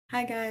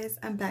Hi guys,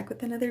 I'm back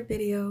with another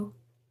video.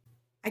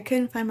 I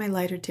couldn't find my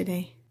lighter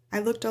today. I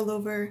looked all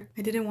over.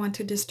 I didn't want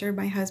to disturb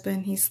my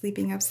husband. He's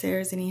sleeping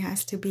upstairs and he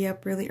has to be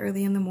up really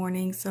early in the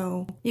morning,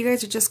 so you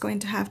guys are just going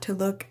to have to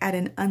look at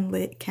an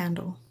unlit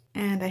candle.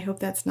 And I hope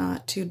that's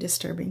not too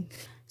disturbing.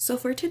 So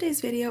for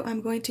today's video,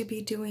 I'm going to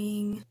be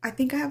doing, I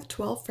think I have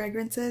 12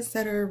 fragrances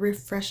that are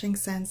refreshing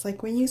scents.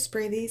 Like when you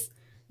spray these,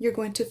 you're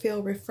going to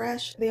feel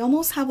refreshed. They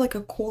almost have like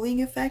a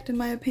cooling effect in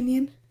my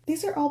opinion.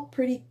 These are all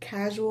pretty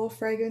casual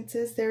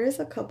fragrances. There is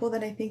a couple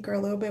that I think are a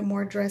little bit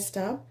more dressed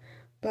up,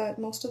 but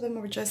most of them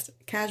are just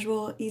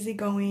casual,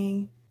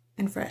 easygoing,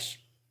 and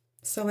fresh.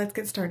 So let's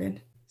get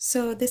started.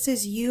 So this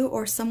is You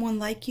or Someone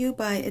Like You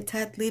by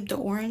Etat Libre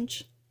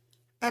d'Orange.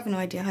 I have no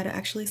idea how to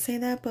actually say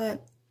that,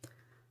 but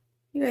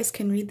you guys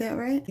can read that,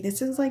 right?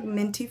 This is like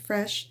minty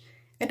fresh.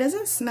 It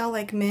doesn't smell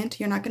like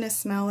mint. You're not gonna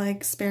smell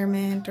like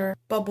spearmint or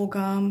bubble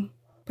gum,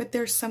 but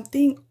there's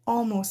something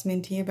almost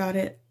minty about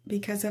it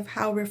because of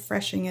how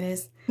refreshing it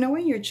is. You know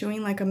when you're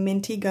chewing like a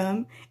minty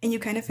gum and you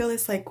kind of feel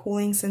this like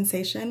cooling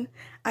sensation?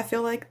 I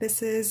feel like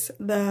this is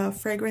the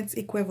fragrance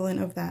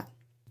equivalent of that.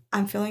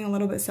 I'm feeling a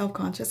little bit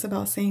self-conscious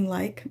about saying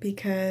like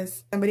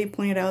because somebody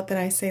pointed out that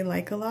I say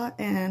like a lot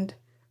and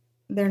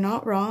they're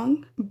not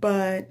wrong,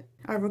 but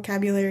our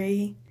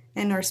vocabulary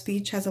and our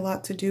speech has a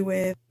lot to do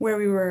with where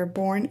we were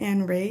born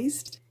and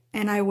raised.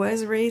 And I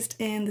was raised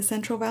in the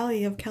Central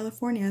Valley of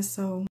California,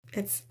 so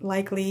it's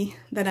likely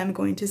that I'm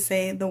going to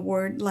say the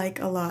word like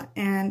a lot.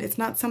 And it's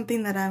not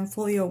something that I'm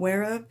fully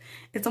aware of.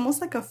 It's almost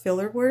like a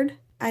filler word.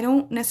 I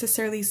don't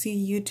necessarily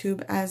see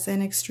YouTube as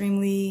an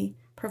extremely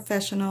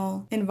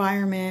professional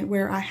environment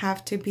where I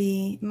have to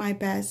be my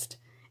best.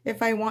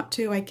 If I want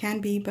to, I can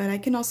be, but I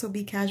can also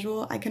be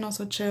casual. I can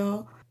also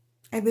chill.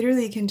 I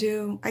literally can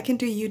do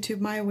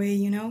YouTube my way,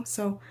 you know?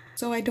 So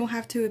I don't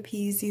have to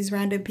appease these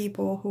random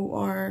people who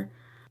are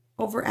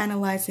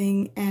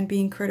overanalyzing and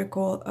being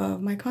critical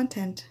of my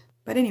content.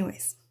 But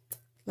anyways,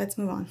 let's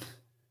move on.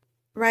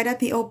 Right at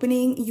the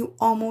opening, you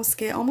almost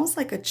get almost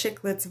like a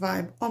Chiclets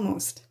vibe,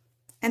 almost.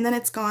 And then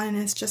it's gone and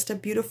it's just a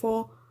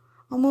beautiful,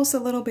 almost a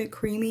little bit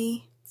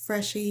creamy,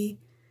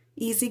 freshy,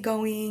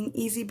 easygoing,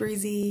 easy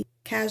breezy,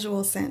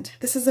 casual scent.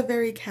 This is a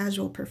very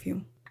casual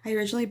perfume. I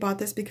originally bought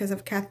this because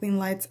of Kathleen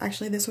Light's.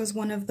 Actually, this was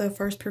one of the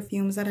first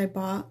perfumes that I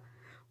bought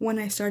when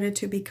I started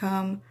to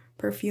become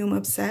perfume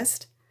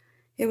obsessed.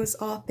 It was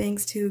all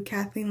thanks to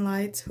Kathleen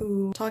Lights,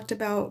 who talked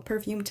about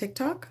perfume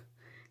TikTok.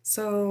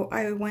 So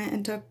I went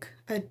and took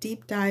a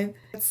deep dive.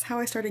 That's how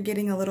I started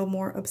getting a little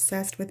more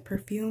obsessed with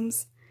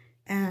perfumes.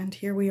 And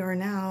here we are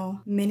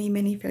now,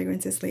 many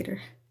fragrances later.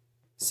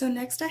 So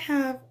next I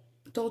have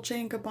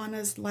Dolce &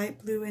 Gabbana's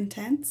Light Blue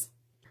Intense.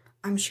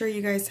 I'm sure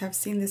you guys have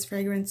seen this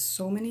fragrance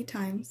so many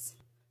times.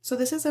 So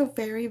this is a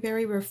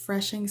very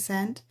refreshing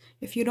scent.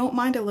 If you don't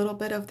mind a little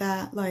bit of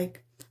that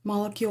like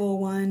Molecule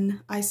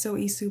 1, ISO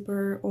E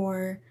Super,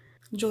 or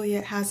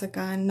Juliet Has a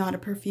Gun, Not a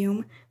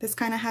Perfume. This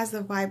kind of has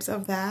the vibes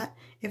of that.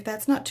 If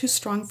that's not too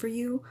strong for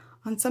you,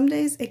 on some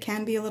days it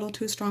can be a little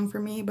too strong for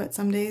me, but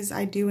some days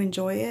I do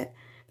enjoy it.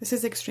 This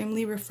is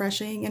extremely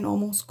refreshing and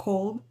almost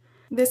cold.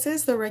 This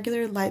is the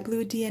regular light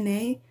blue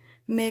DNA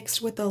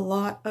mixed with a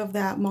lot of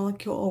that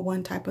Molecule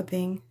 1 type of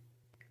thing.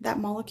 That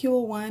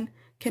Molecule 1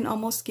 can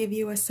almost give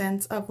you a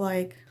sense of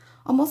like,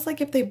 almost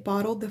like if they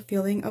bottled the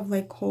feeling of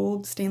like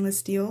cold stainless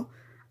steel.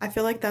 I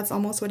feel like that's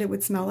almost what it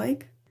would smell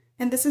like.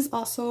 And this is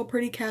also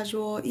pretty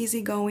casual,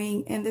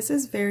 easygoing, and this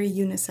is very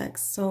unisex.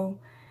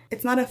 So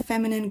it's not a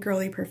feminine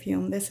girly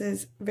perfume. This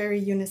is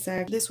very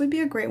unisex. This would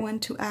be a great one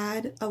to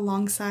add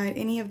alongside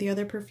any of the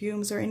other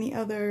perfumes or any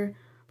other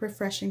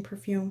refreshing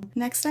perfume.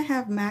 Next I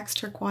have Max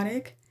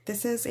Turquatic.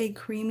 This is a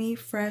creamy,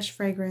 fresh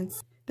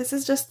fragrance. This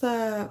is just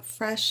the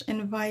fresh,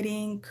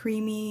 inviting,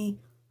 creamy,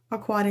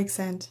 aquatic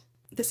scent.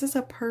 This is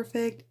a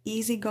perfect,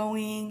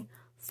 easygoing,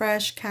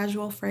 fresh,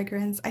 casual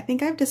fragrance. I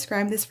think I've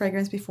described this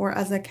fragrance before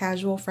as a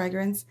casual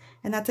fragrance,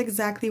 and that's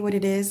exactly what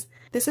it is.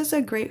 This is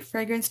a great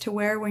fragrance to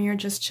wear when you're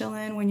just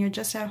chilling, when you're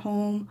just at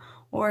home,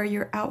 or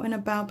you're out and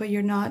about but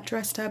you're not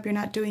dressed up, you're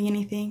not doing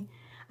anything.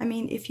 I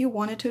mean, if you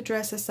wanted to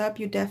dress this up,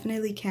 you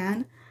definitely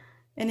can.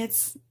 And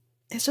it's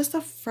just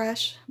a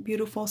fresh,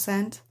 beautiful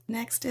scent.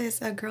 Next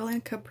is A Girl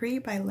in Capri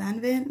by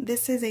Lanvin.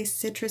 This is a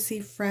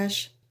citrusy,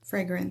 fresh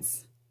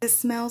fragrance. This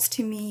smells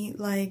to me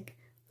like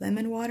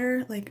lemon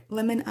water, like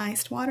lemon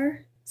iced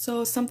water.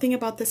 So something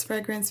about this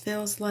fragrance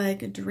feels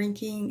like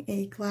drinking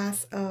a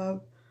glass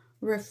of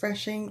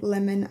refreshing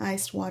lemon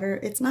iced water.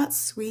 It's not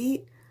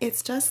sweet,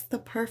 it's just the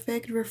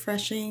perfect,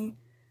 refreshing,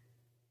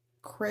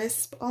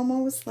 crisp,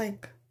 almost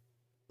like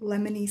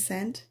lemony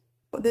scent.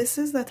 This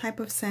is the type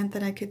of scent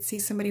that I could see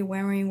somebody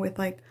wearing with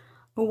like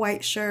a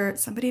white shirt,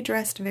 somebody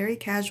dressed very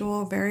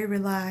casual, very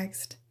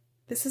relaxed.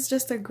 This is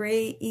just a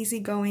great,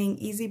 easygoing,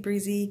 easy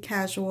breezy,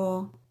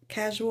 casual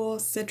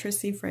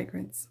citrusy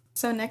fragrance.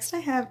 So next I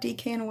have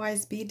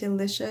DKNY's Be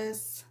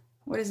Delicious.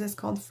 What is this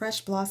called?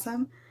 Fresh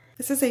Blossom.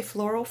 This is a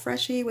floral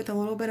freshie with a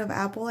little bit of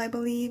apple, I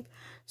believe.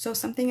 So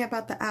something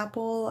about the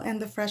apple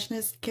and the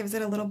freshness gives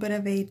it a little bit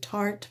of a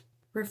tart,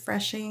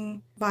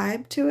 refreshing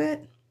vibe to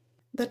it.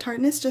 The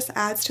tartness just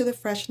adds to the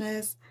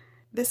freshness.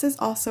 This is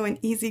also an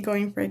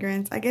easygoing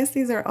fragrance. I guess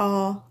these are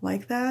all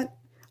like that.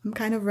 I'm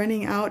kind of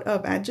running out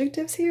of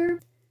adjectives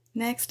here.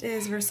 Next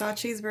is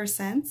Versace's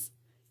Verscents,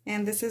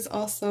 and this is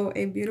also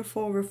a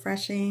beautiful,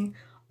 refreshing,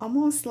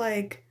 almost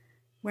like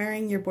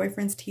wearing your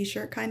boyfriend's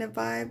t-shirt kind of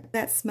vibe.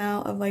 That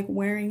smell of like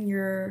wearing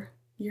your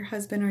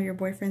husband or your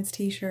boyfriend's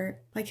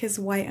t-shirt, like his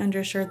white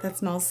undershirt that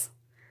smells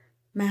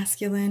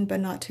masculine but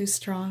not too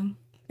strong.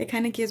 It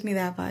kind of gives me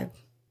that vibe.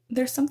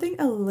 There's something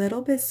a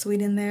little bit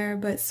sweet in there,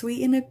 but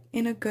sweet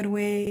in a good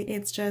way.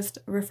 It's just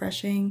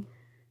refreshing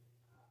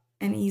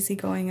and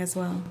easygoing as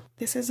well.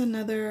 This is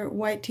another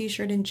white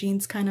t-shirt and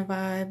jeans kind of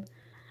vibe.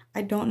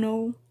 I don't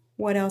know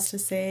what else to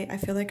say. I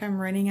feel like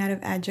I'm running out of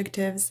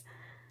adjectives.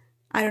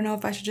 I don't know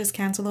if I should just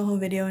cancel the whole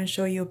video and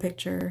show you a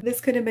picture. This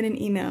could have been an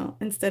email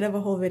instead of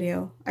a whole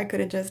video. I could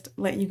have just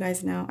let you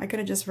guys know. I could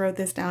have just wrote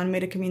this down,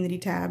 made a community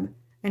tab,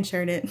 and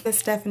shared it.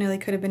 This definitely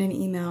could have been an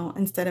email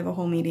instead of a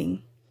whole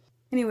meeting.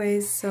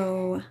 Anyways,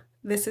 so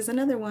this is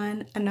another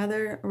one.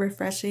 Another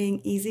refreshing,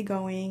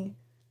 easygoing,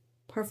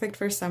 perfect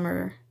for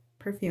summer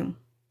perfume.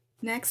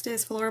 Next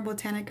is Flora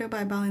Botanica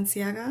by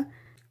Balenciaga.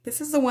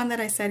 This is the one that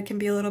I said can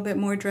be a little bit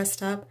more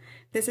dressed up.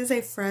 This is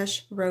a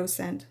fresh rose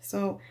scent,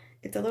 so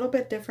it's a little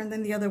bit different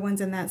than the other ones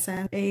in that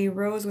sense. A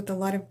rose with a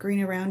lot of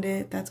green around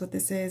it, that's what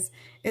this is.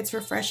 It's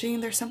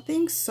refreshing. There's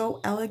something so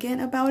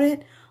elegant about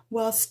it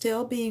while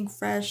still being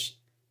fresh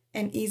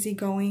and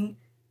easygoing.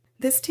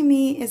 This to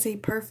me is a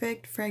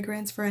perfect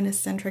fragrance for an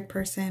eccentric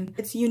person.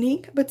 It's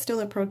unique but still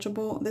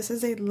approachable. This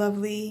is a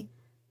lovely,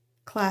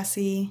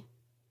 classy,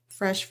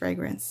 fresh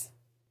fragrance.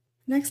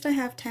 Next I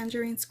have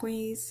Tangerine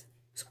Squeeze.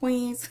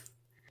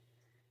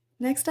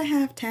 Next I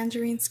have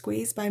Tangerine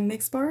Squeeze by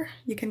Mixbar.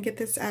 You can get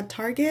this at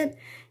Target.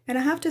 And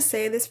I have to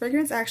say, this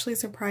fragrance actually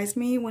surprised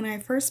me when I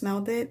first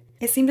smelled it.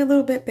 It seemed a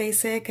little bit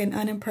basic and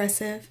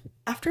unimpressive.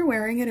 After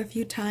wearing it a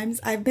few times,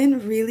 I've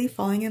been really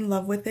falling in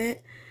love with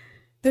it.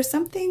 There's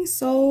something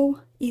so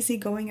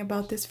easygoing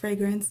about this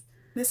fragrance.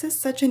 This is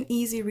such an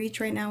easy reach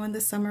right now in the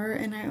summer,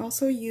 and I've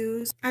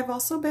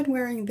also been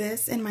wearing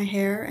this in my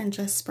hair and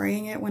just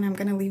spraying it when I'm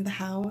gonna leave the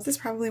house. This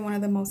is probably one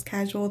of the most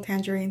casual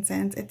tangerine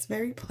scents. It's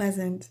very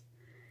pleasant.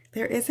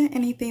 There isn't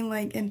anything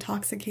like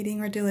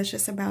intoxicating or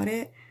delicious about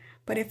it,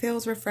 but it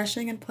feels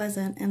refreshing and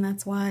pleasant, and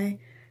that's why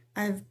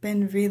I've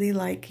been really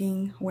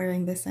liking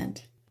wearing this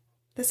scent.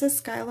 This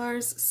is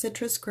Skylar's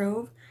Citrus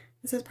Grove.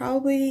 This is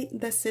probably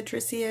the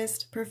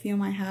citrusiest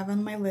perfume I have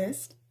on my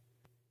list.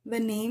 The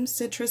name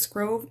Citrus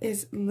Grove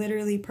is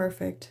literally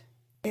perfect.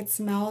 It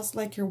smells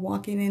like you're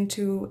walking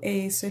into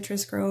a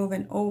citrus grove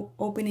and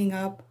opening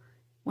up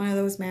one of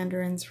those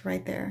mandarins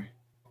right there.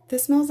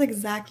 This smells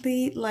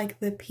exactly like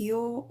the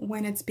peel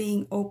when it's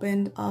being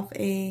opened off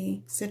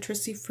a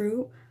citrusy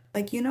fruit.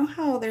 Like, you know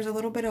how there's a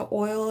little bit of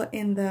oil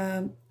in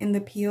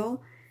the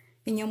peel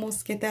and you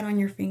almost get that on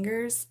your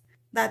fingers?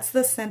 That's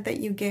the scent that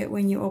you get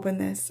when you open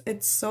this.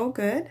 It's so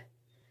good.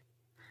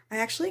 I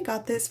actually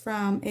got this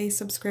from a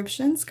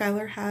subscription.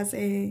 Skylar has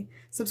a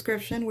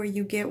subscription where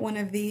you get one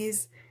of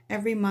these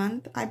every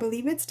month. I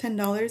believe it's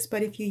 $10,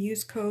 but if you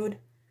use code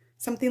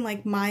something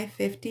like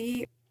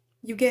MY50,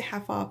 you get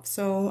half off.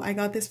 So I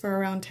got this for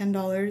around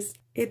 $10.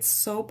 It's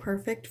so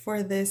perfect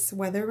for this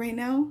weather right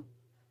now.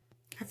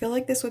 I feel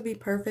like this would be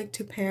perfect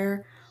to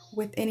pair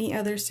with any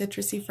other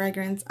citrusy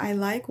fragrance. I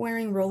like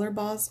wearing roller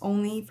balls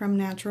only from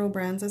natural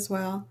brands as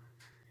well.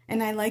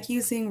 And I like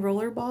using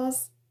roller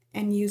balls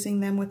and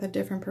using them with a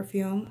different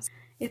perfume.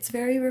 It's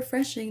very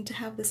refreshing to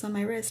have this on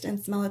my wrist and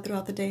smell it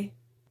throughout the day.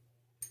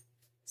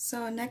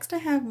 So next I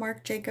have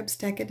Marc Jacobs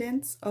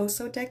Decadence, Oh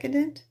So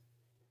Decadent.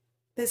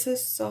 This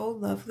is so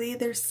lovely.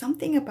 There's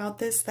something about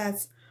this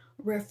that's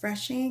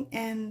refreshing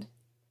and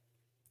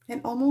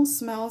it almost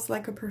smells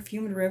like a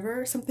perfumed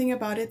river. Something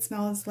about it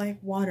smells like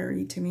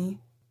watery to me.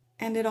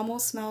 And it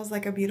almost smells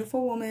like a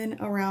beautiful woman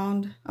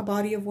around a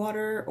body of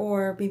water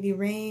or maybe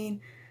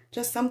rain.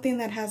 Just something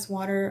that has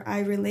water. I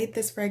relate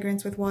this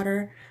fragrance with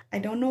water. I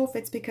don't know if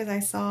it's because I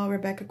saw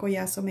Rebecca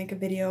Collazo make a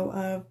video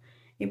of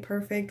a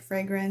perfect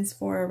fragrance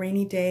for a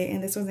rainy day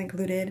and this was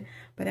included.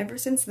 But ever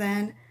since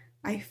then,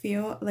 I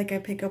feel like I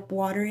pick up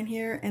water in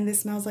here and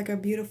this smells like a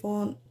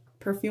beautiful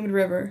perfumed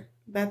river.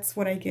 That's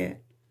what I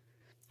get.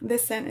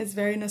 This scent is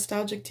very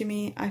nostalgic to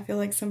me. I feel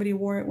like somebody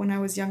wore it when I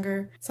was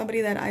younger.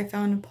 Somebody that I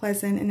found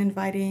pleasant and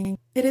inviting.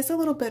 It is a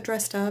little bit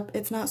dressed up.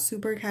 It's not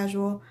super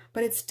casual,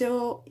 but it's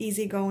still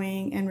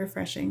easygoing and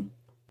refreshing.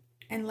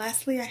 And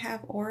lastly, I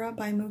have Aura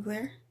by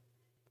Mugler.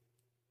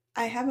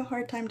 I have a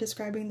hard time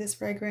describing this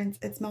fragrance.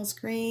 It smells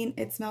green.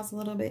 It smells a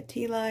little bit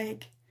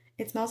tea-like.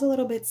 It smells a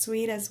little bit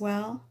sweet as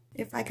well.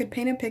 If I could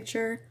paint a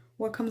picture,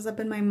 what comes up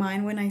in my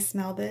mind when I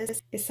smell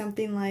this is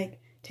something like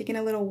taking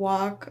a little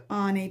walk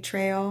on a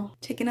trail,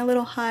 taking a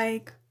little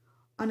hike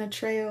on a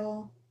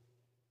trail,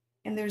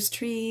 and there's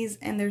trees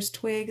and there's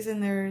twigs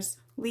and there's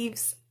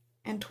leaves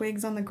and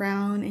twigs on the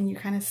ground and you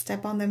kind of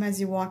step on them as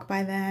you walk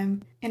by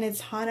them. And it's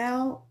hot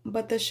out,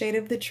 but the shade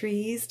of the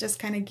trees just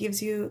kind of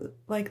gives you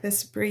like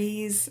this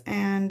breeze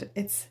and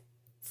it's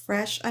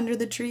fresh under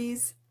the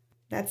trees.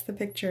 That's the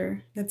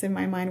picture that's in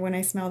my mind when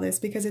I smell this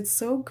because it's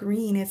so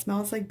green. It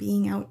smells like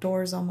being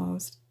outdoors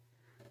almost.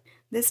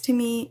 This to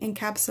me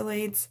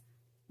encapsulates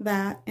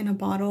that in a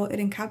bottle.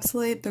 It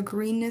encapsulates the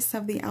greenness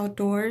of the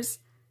outdoors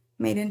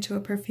made into a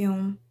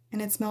perfume,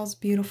 and it smells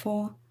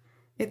beautiful.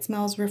 It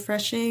smells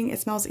refreshing. It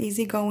smells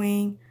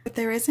easygoing, but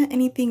there isn't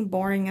anything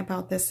boring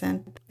about this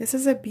scent. This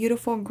is a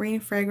beautiful green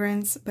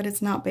fragrance, but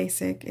it's not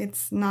basic.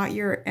 It's not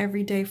your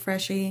everyday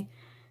freshie.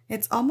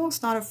 It's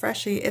almost not a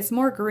freshie. It's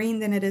more green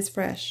than it is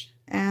fresh.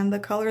 And the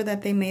color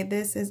that they made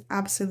this is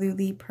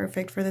absolutely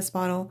perfect for this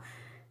bottle.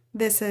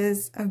 This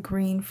is a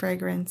green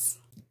fragrance.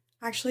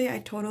 Actually, I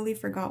totally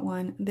forgot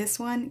one. This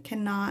one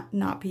cannot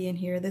not be in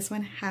here. This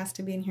one has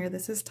to be in here.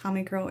 This is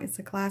Tommy Girl. It's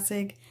a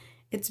classic.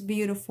 It's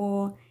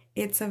beautiful.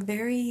 It's a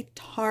very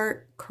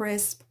tart,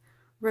 crisp,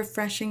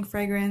 refreshing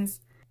fragrance.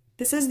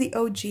 This is the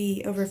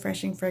OG of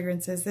refreshing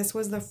fragrances. This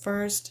was the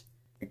first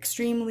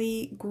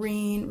extremely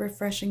green,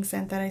 refreshing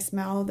scent that I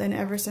smelled, and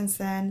ever since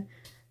then,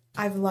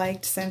 I've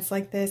liked scents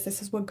like this.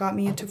 This is what got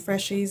me into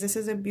freshies. This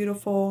is a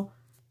beautiful,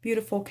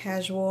 beautiful,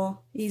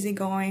 casual,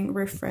 easygoing,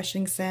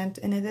 refreshing scent,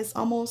 and it is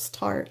almost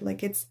tart.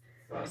 Like, it's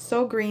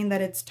so green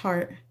that it's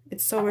tart.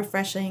 It's so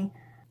refreshing.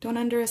 Don't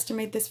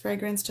underestimate this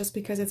fragrance just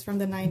because it's from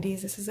the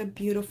 90s. This is a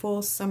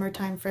beautiful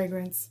summertime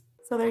fragrance.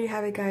 So there you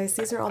have it, guys.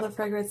 These are all the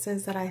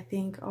fragrances that I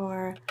think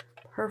are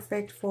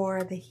perfect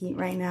for the heat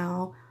right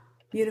now.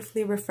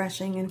 Beautifully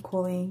refreshing and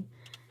cooling,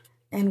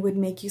 and would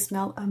make you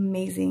smell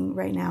amazing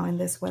right now in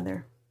this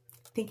weather.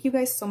 Thank you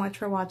guys so much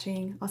for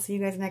watching. I'll see you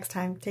guys next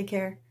time. Take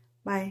care.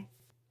 Bye.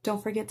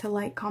 Don't forget to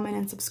like, comment,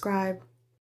 and subscribe.